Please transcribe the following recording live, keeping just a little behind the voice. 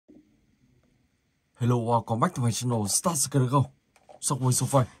Hello, welcome back to my channel. Start the go. Subway so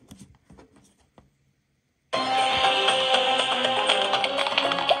far.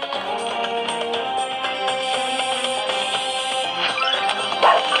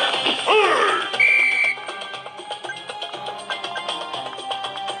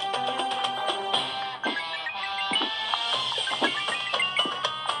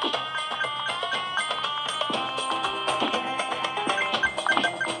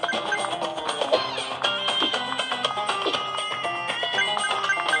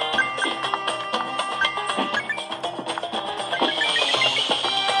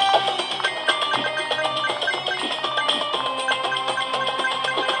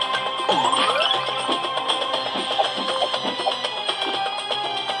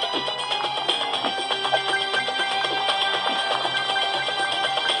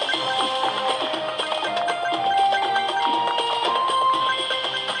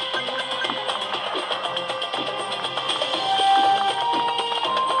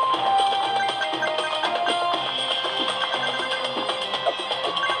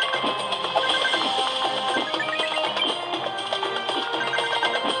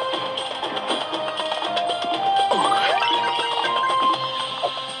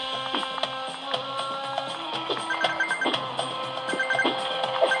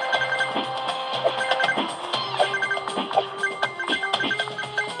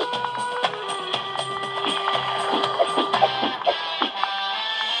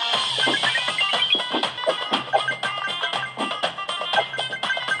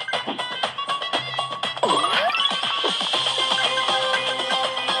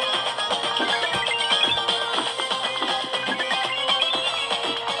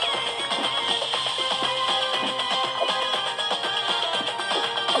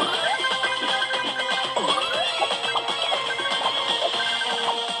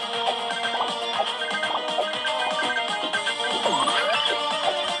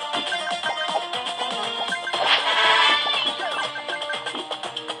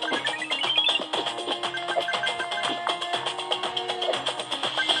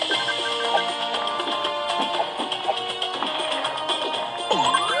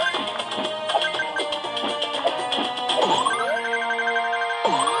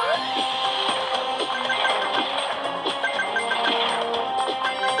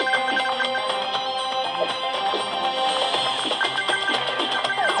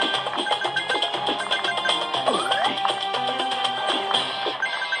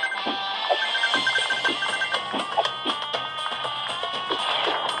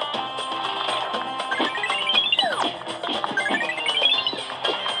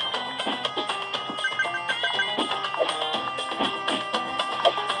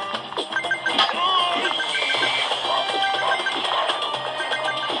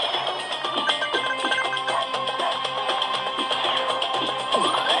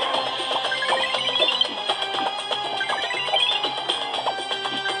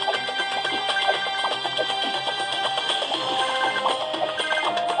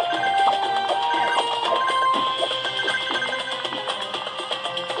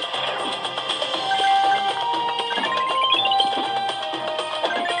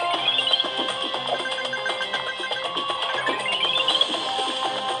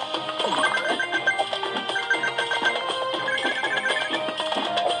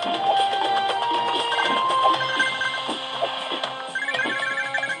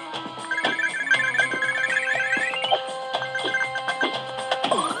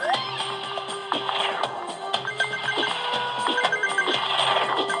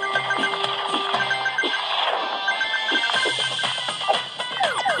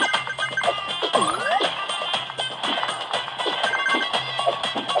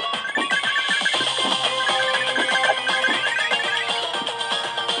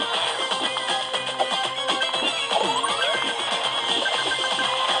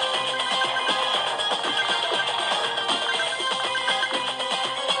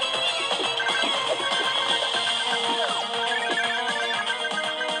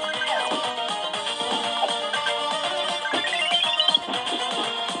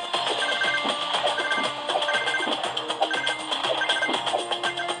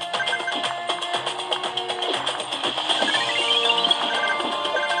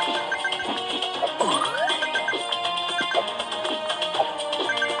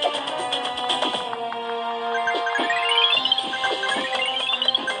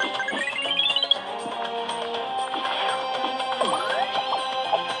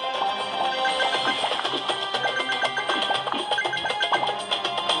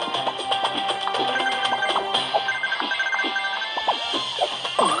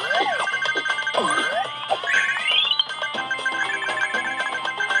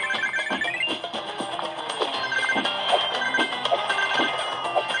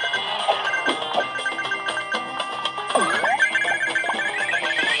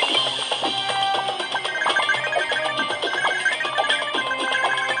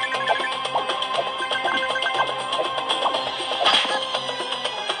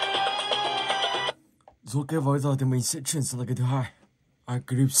 Ok, và bây giờ thì mình sẽ chuyển sang cái thứ hai.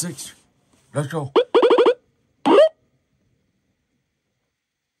 Clip 6. Let's go.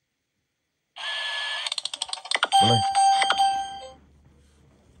 Đây.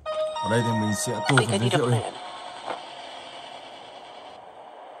 Ở đây thì mình sẽ tua phần giới thiệu đi.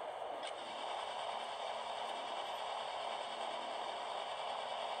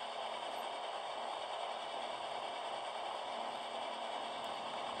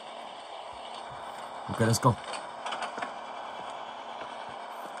 Ok, let's go.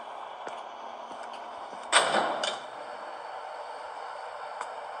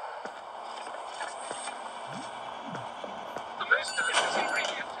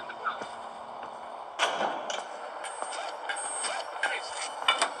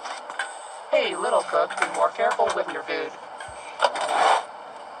 Hey, little cook, be more careful with your food.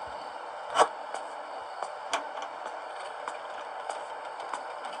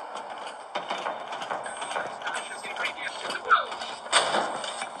 Delicious ingredients in the world.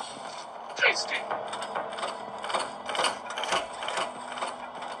 Tasty.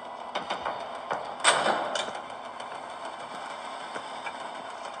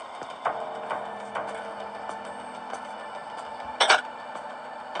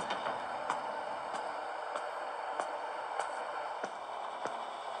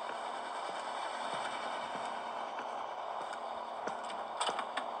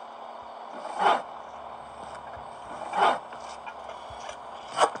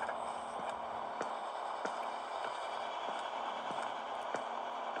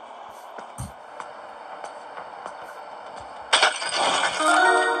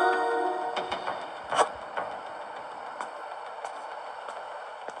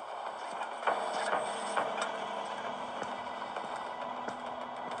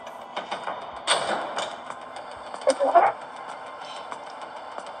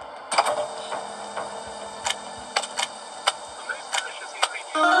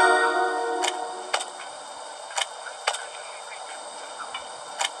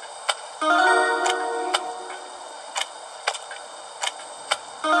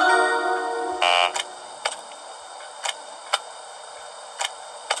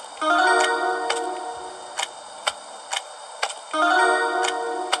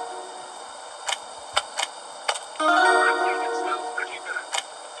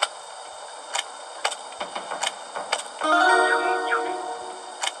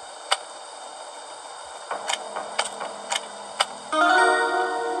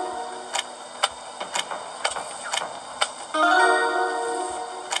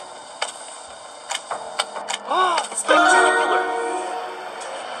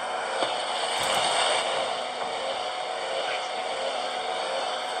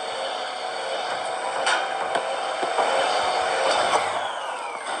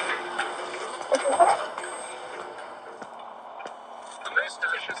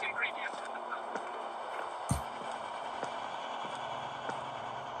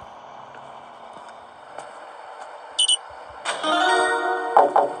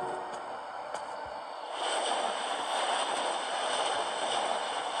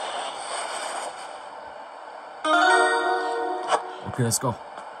 Okay, let's go.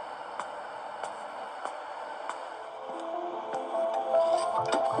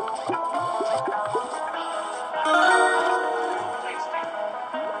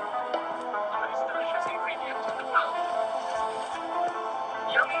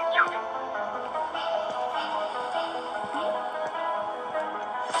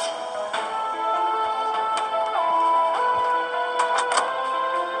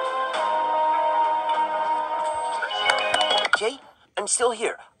 Jay, I'm still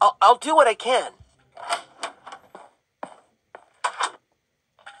here. I'll do what I can.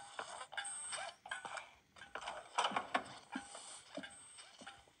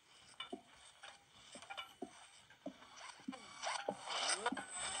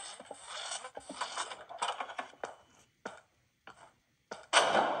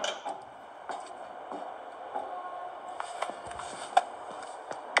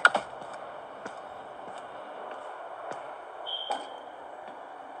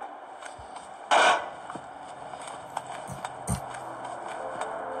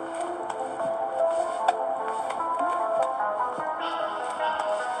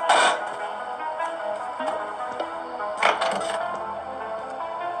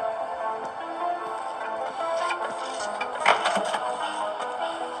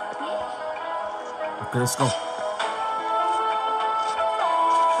 Okay, let's go.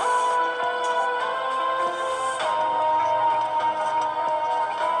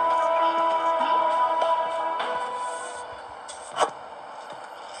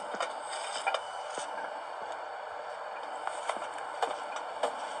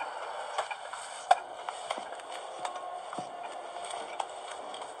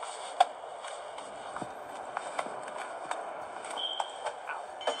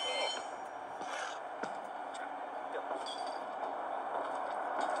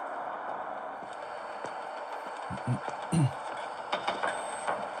 A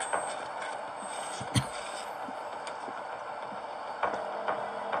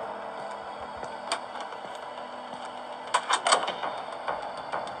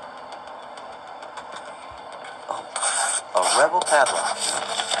rebel padlock.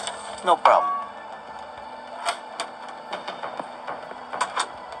 No problem.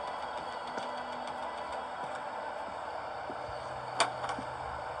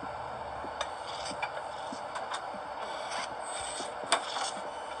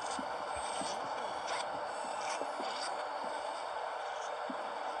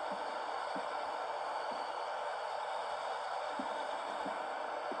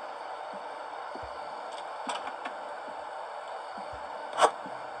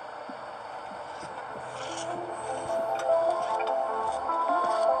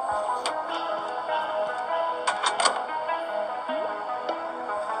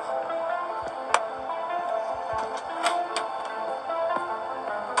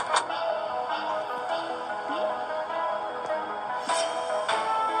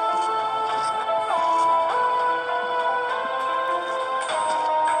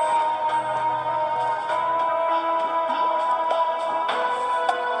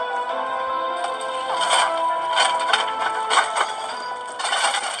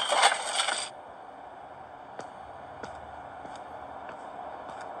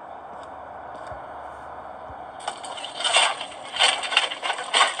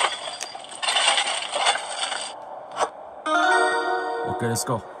 Okay, let's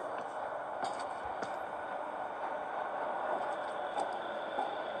go.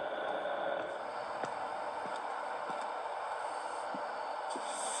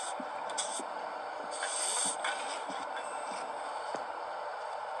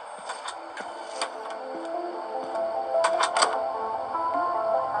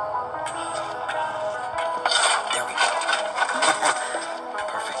 There we go.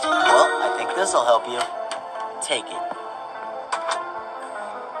 Perfect. Well, I think this'll help you. Take it.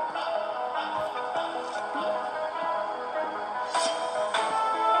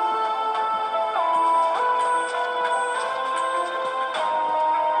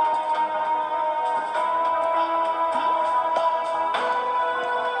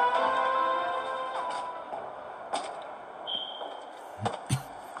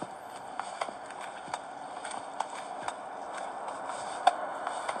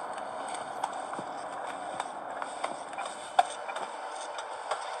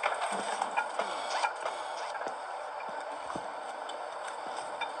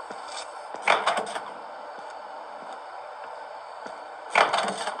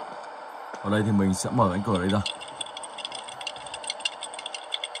 Ở đây thì mình sẽ mở cánh cửa đấy ra.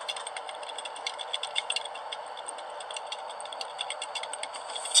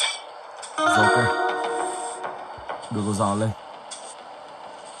 Rồi, ok. Đưa con dao lên.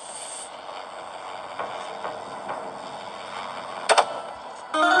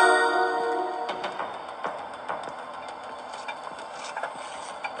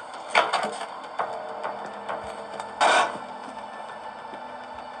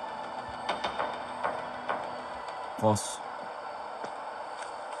 Pause.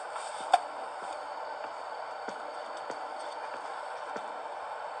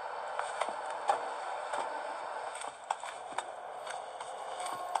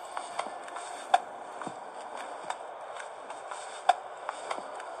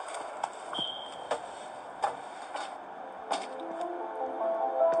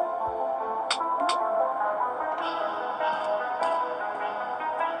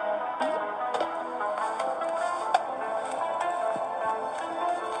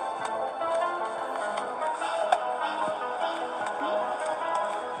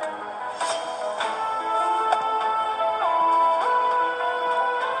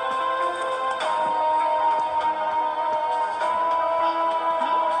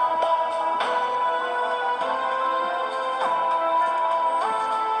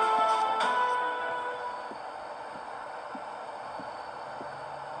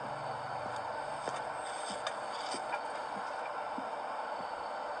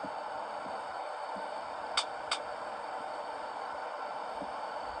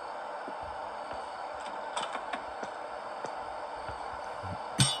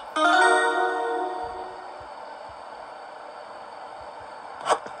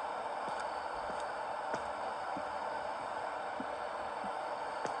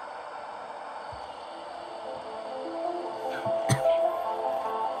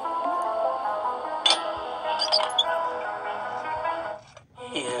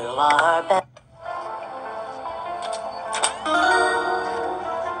 You are back.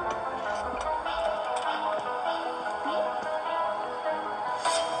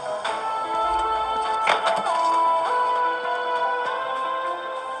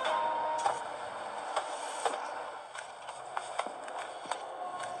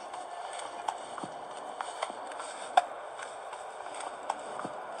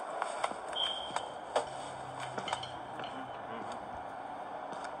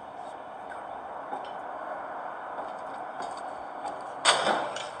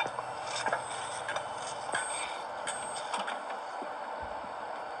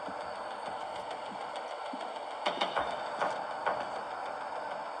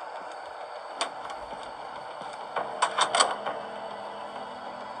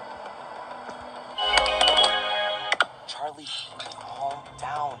 Ellie, calm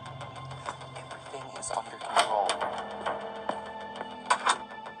down. Everything is under control.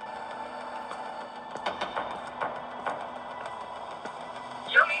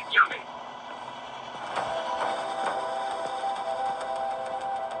 Yummy, yummy.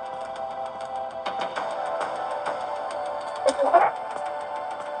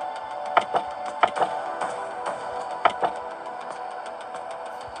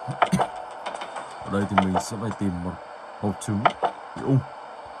 Ở đây thì mình sẽ phải tìm một hộp trứng bị ung.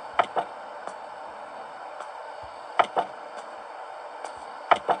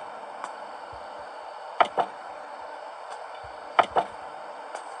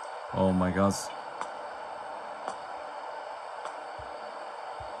 Oh my god.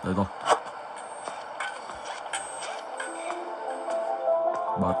 Đây rồi.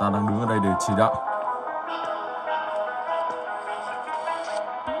 Bà ta đang đứng ở đây để chỉ đạo.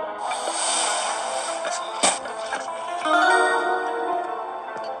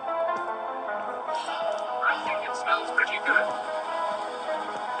 I think it smells pretty good.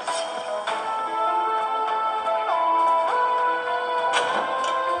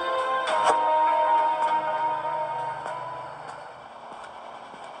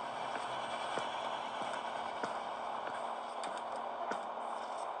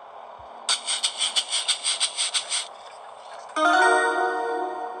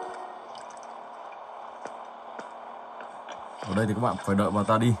 Ở đây thì các bạn phải đợi bà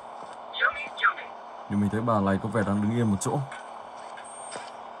ta đi. Yummy, yummy. Nhưng mình thấy bà này có vẻ đang đứng yên một chỗ.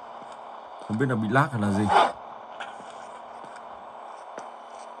 Không biết là bị lag hay là gì.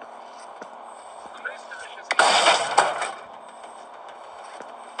 Most delicious.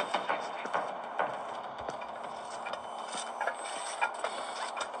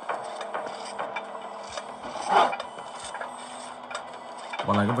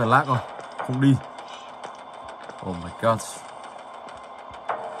 Bà này có vẻ lag rồi. Không đi. Oh my god.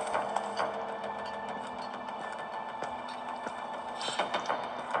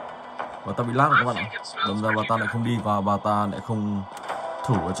 Bà ta bị lag rồi các bạn ạ. Đâm ra bà ta lại không đi và bà ta lại không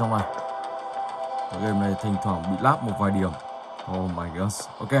thủ ở trong này. Ở game này thỉnh thoảng bị lag một vài điểm. Oh my god.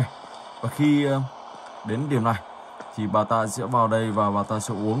 Ok. Và khi đến điểm này thì bà ta sẽ vào đây và bà ta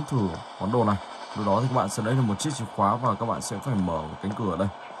sẽ uống thử món đồ này. Lúc đó thì các bạn sẽ lấy được một chiếc chìa khóa và các bạn sẽ phải mở một cánh cửa ở đây.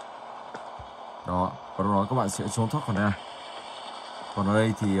 Đó. Và lúc đó các bạn sẽ trốn thoát khỏi đây này. Còn ở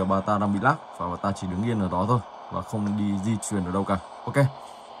đây thì bà ta đang bị lag và bà ta chỉ đứng yên ở đó thôi và không đi di chuyển ở đâu cả. Ok.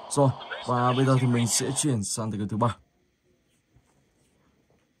 Rồi, và bây giờ thì mình sẽ chuyển sang cái thứ ba.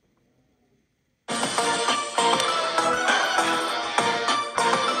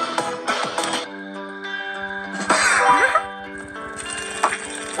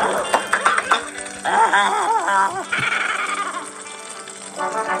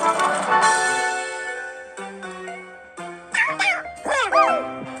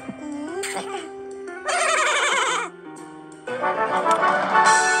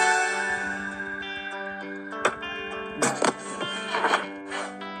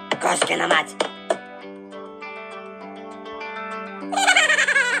 Кошкина мать!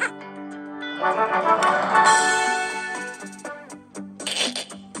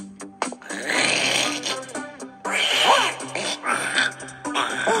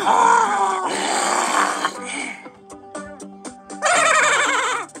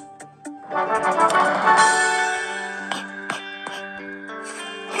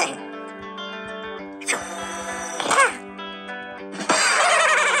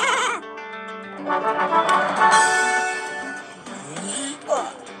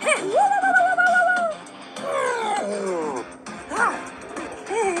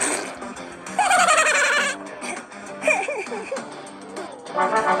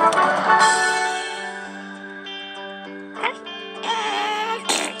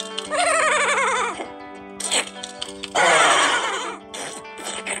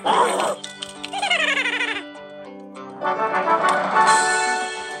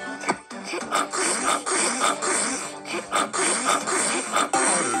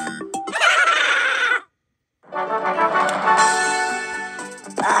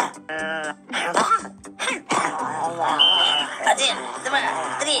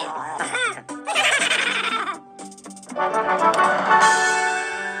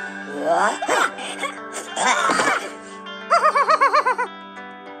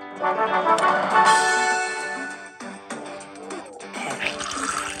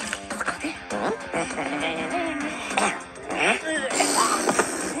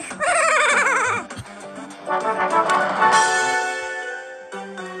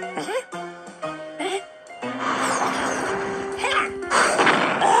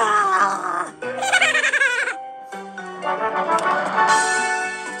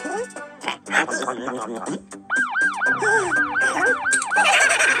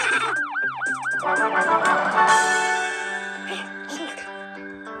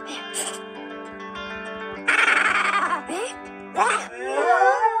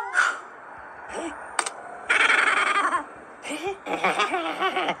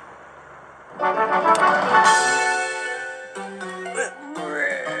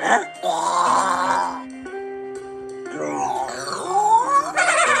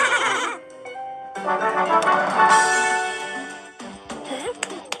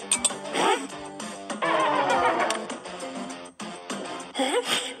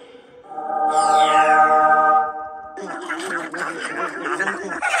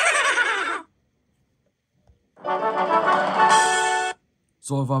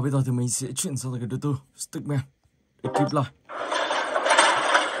 Rồi và bây giờ thì mình sẽ chuyển sang cái thứ tư, Stickman, để keep lại.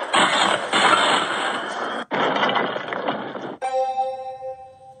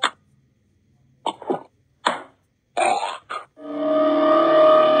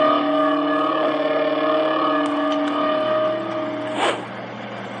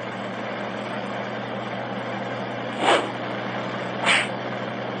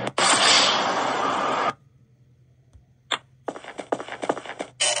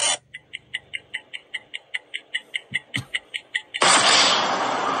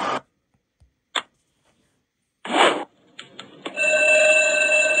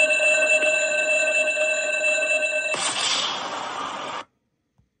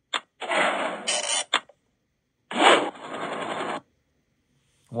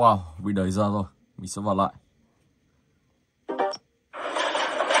 Wow, bị đẩy ra rồi. Mình sẽ vào lại.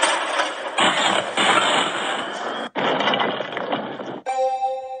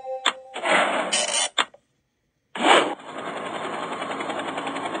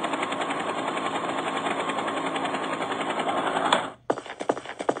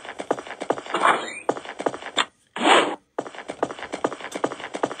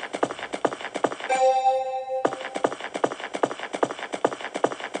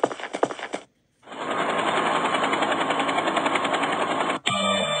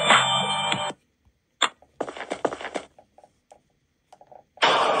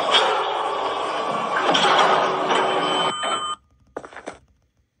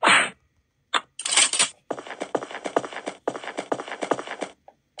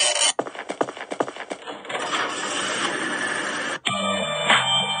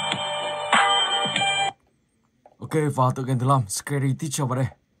 Ok, và tựa game thứ 5, Scary Teacher vào đây.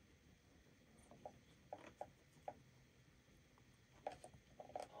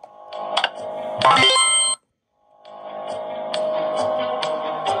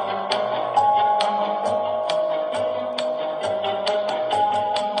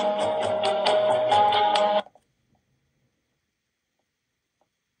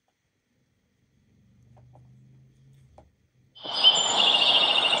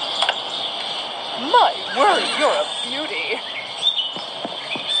 My word, you're a beauty.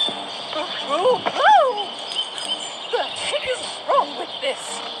 Ooh, ooh. The heck is wrong with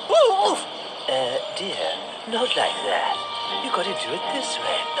this? Ooh. Dear, not like that. You gotta do it this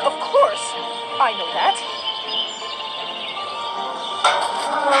way. Of course. I know that.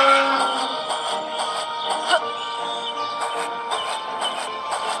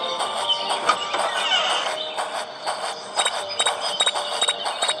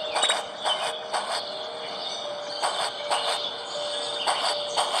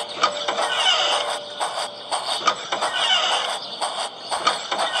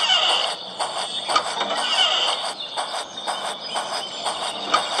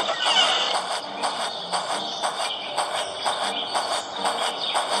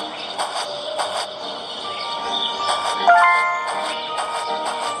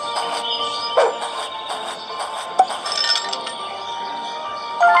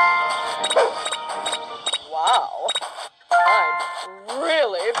 Wow. I'm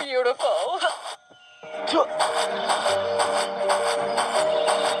really beautiful.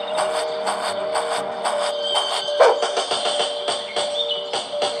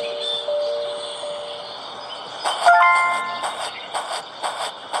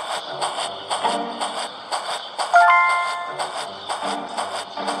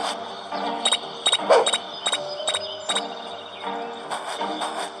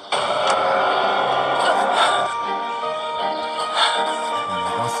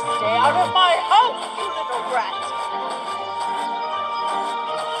 Stay out of my house, you little brat.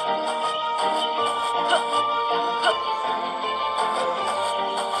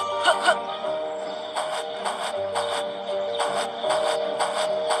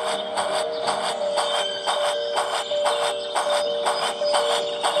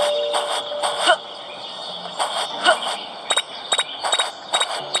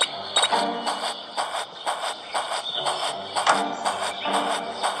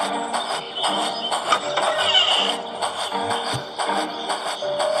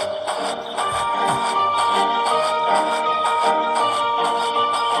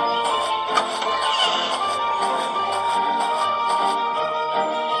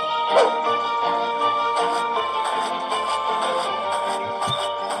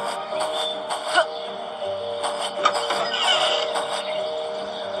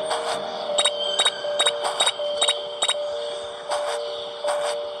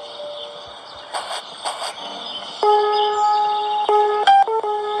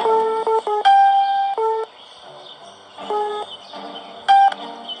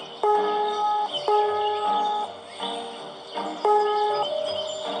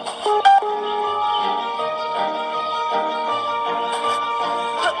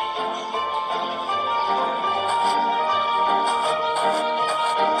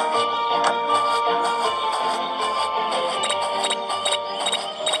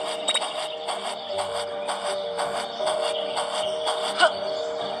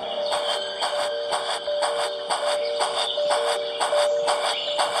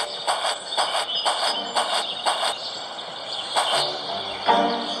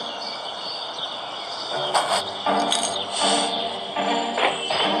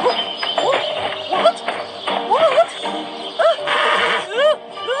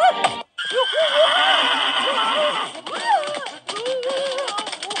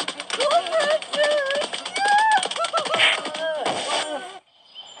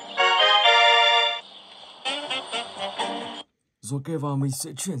 Rồi kê vào mình sẽ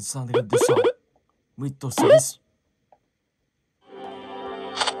chuyển sang cái tiếp sau. Mito 6.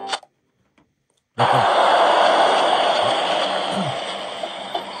 Được rồi.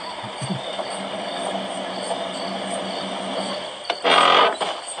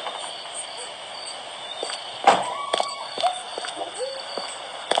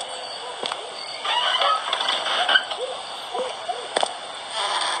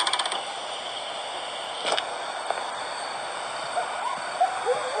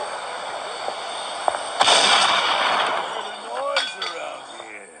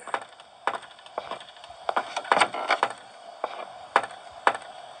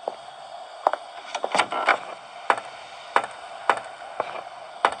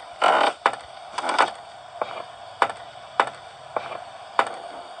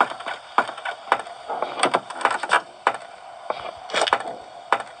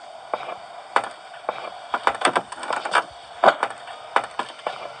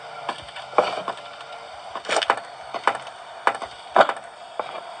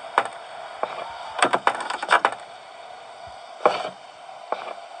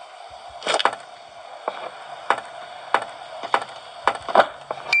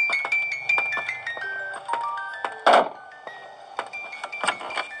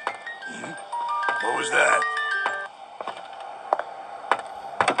 What was that?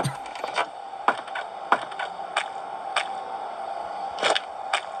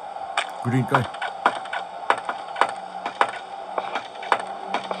 Green cây.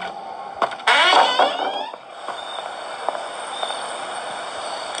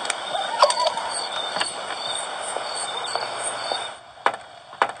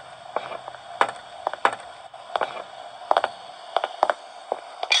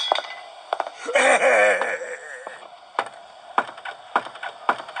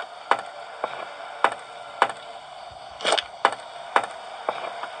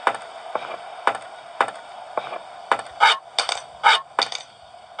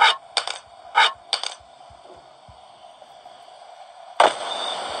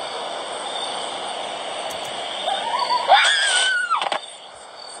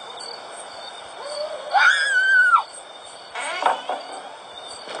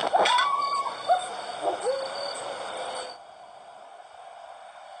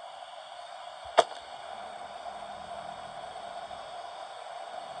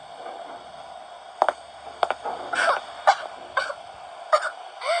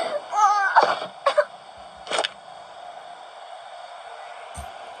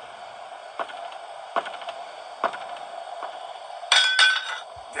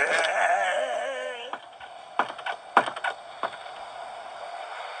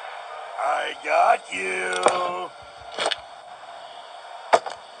 I got you.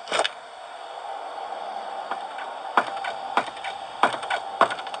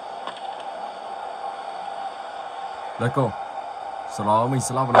 Lấy cô. Sau đó mình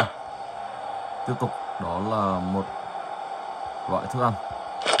sẽ lắp vào đây. Tiếp tục đó là một loại thức ăn.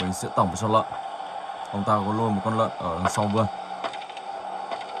 Mình sẽ tổng cho lợn. Ông ta có luôn một con lợn ở đằng sau vườn.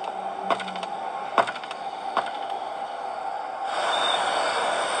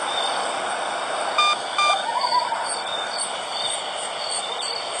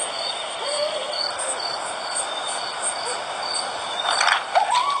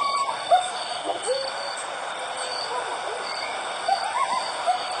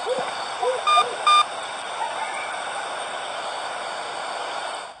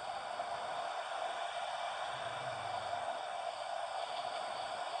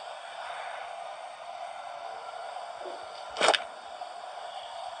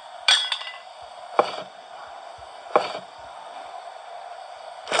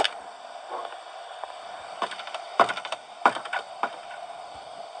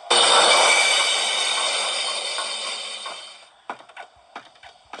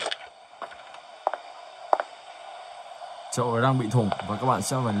 Chậu này đang bị thủng và các bạn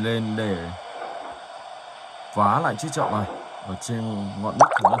sẽ phải lên để vá lại chiếc chậu này ở trên ngọn đúc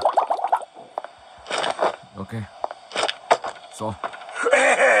của nó. Ok. Rồi.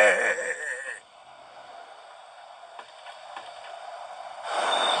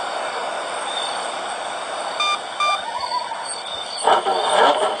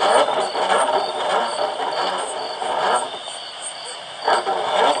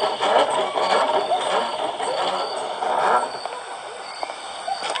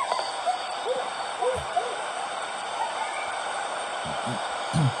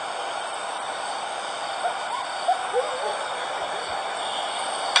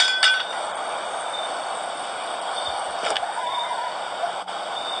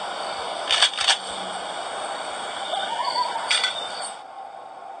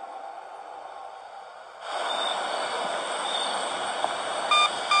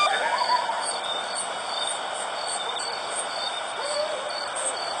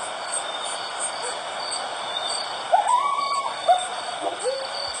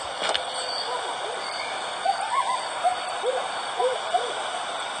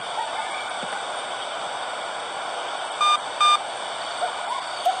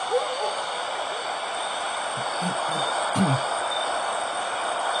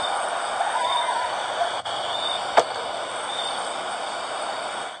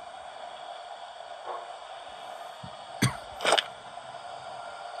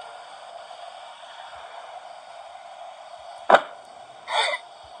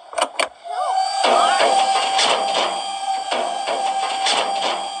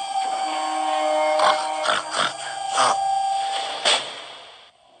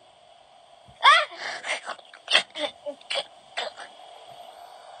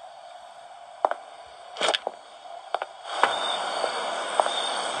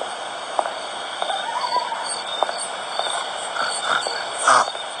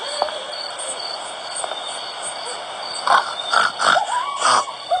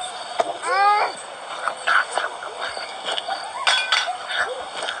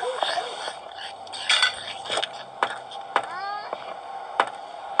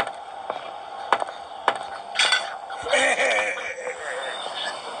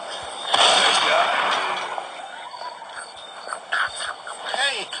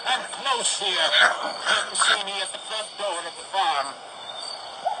 close here. Come see me at the front door of the farm.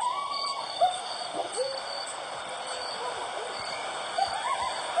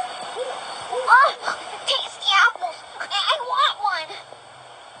 Oh, tasty apples. I want one.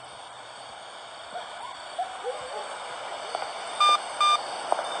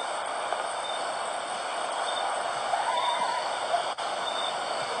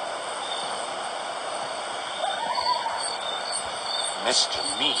 Mr.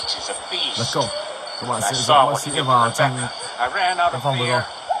 Meat is a beast. Let's go. Các bạn I sẽ saw dẫn bác what sĩ he did vào to trong Rebecca. I ran out căn of phòng vừa rồi. fear.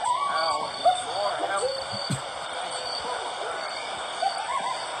 Now I need more help.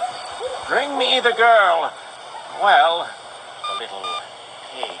 Bring me the girl. Well, the little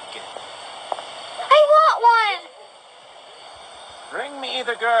pig. I want one. Bring me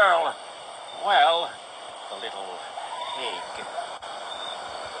the girl. Well, the little pig.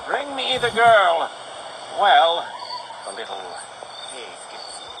 Bring me the girl. Well, the little pig.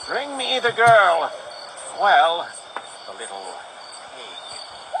 Bring me the girl. Well, the little pig.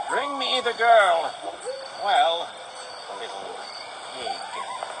 Bring me the girl. Well, the little pig.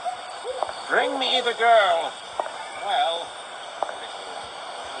 Bring me the girl. Well, the little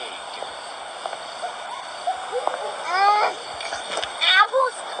pig.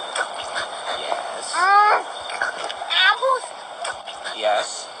 Apples. Yes. Apples.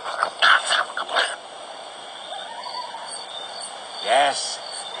 Yes. Yes.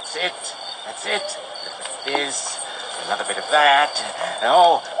 That's it. That's it. This. Another bit of that.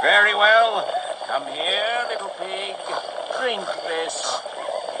 Oh, very well. Come here, little pig. Drink this.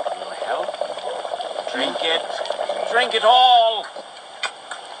 It will help. Drink it. Drink it all.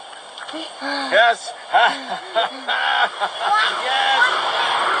 Yes. Yes. Am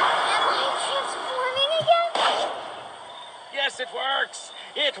I transforming again? Yes, it works.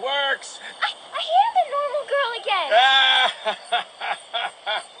 It works. I am the normal girl again.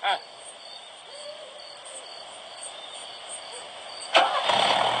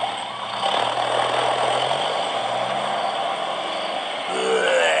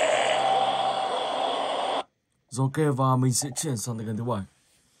 Rồi ok, và mình sẽ chuyển sang tới gần thứ 7.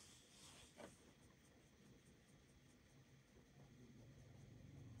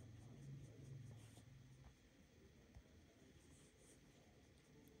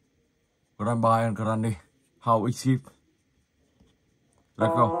 Grandpa and Granny, how is it?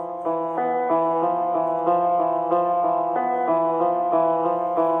 Let's go.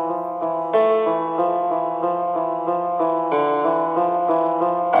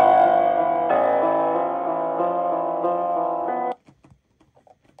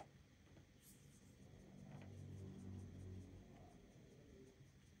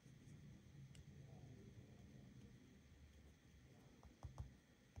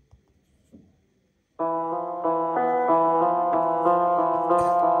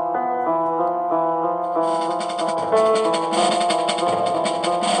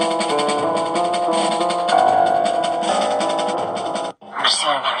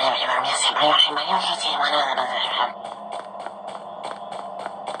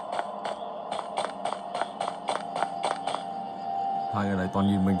 Hai người này toàn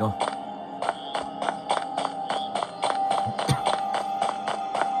nhìn mình thôi.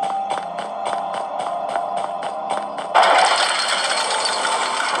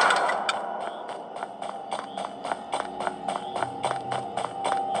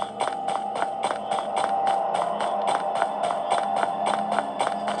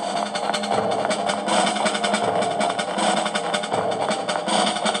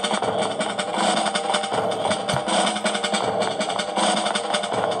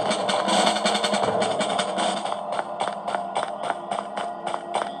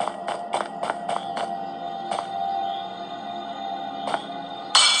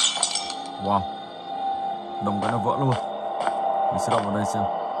 Wow, đồng cái nó vỡ luôn. Mình sẽ động vào đây xem.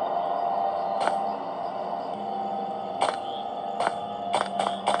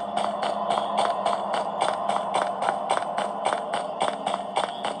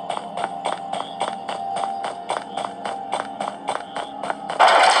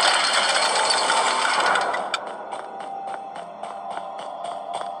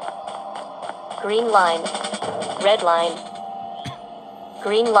 Green line, red line,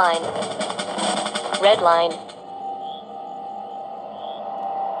 green line, red line,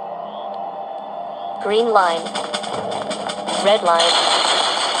 green line, red line,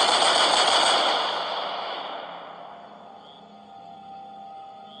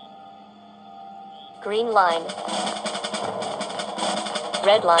 green line,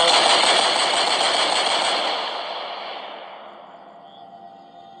 red line,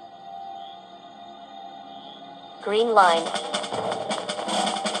 green line,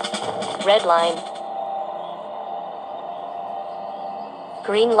 Red line.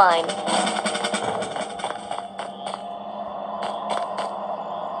 Green line.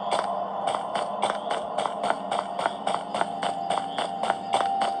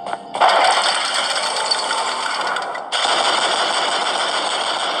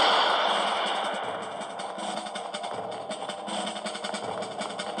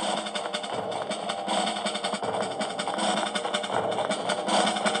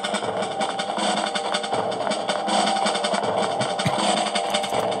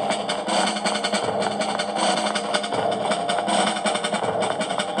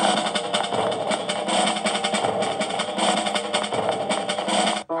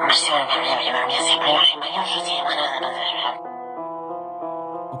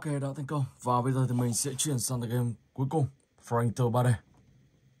 Ok, đã thành công. Và bây giờ thì mình sẽ chuyển sang game cuối cùng, Prankster 3D.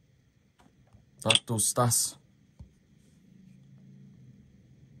 Tattoo Stars.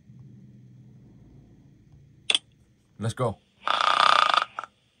 Let's go.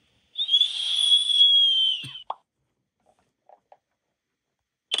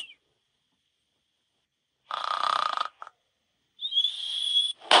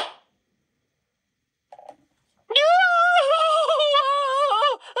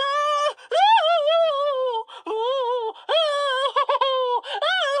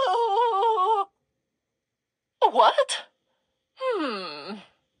 What?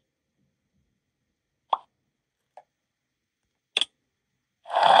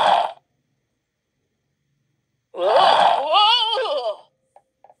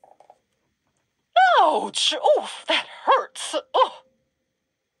 Ouch! Oof, that hurts. Oh.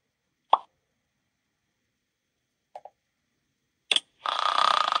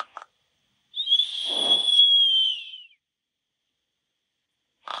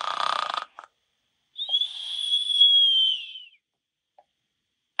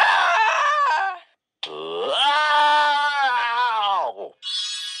 Ow!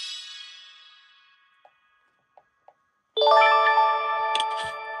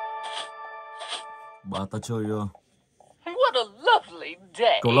 Bà ta chơi What a lovely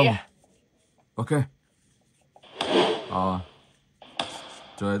day. cầu lông. Ok.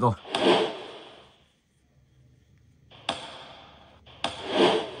 Chơi ấy rồi.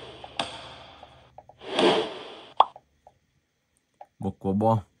 Một quả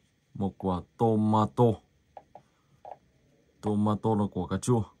bom, một quả tomato. Tomato là quả cà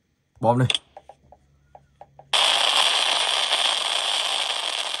chua. Bom đi.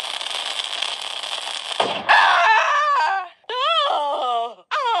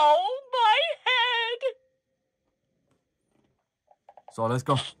 Ow, my head. Rồi, let's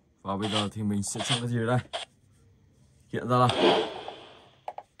go. Và bây giờ thì mình sẽ chọn cái gì ở đây? Hiện ra là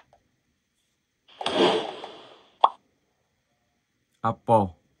Apple,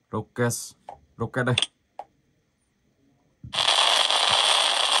 Rocket đây.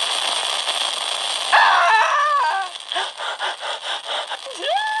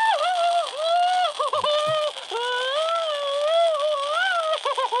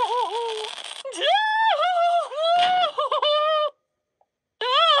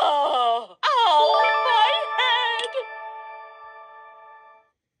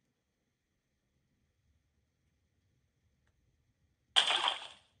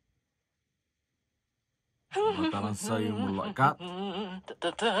 Và ta đang xây một loại cát.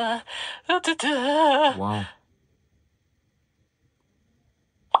 Wow.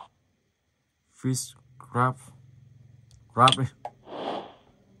 Fish, crab đi.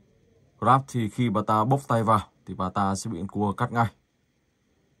 Crab thì khi bà ta bốc tay vào thì bà ta sẽ bị con cua cắt ngay.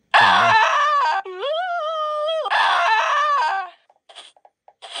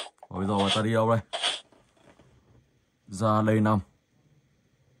 Bây giờ bà ta đi đâu đây? Ra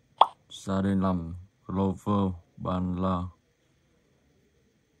đây nằm Clover, bàn là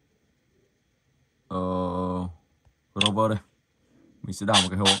Clover đây. Mình sẽ đào một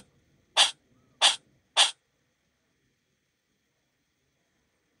cái hố.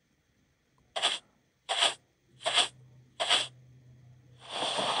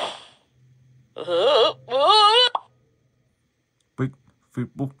 Pick,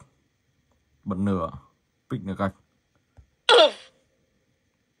 Facebook, bật nửa, pick nửa gạch.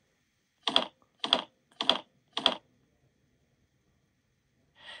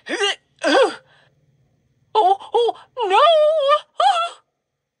 Oh, no!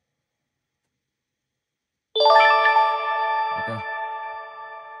 Ok.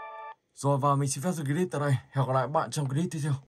 Rồi, và mình xin phép dừng clip tại đây. Hẹn gặp lại bạn trong clip tiếp theo.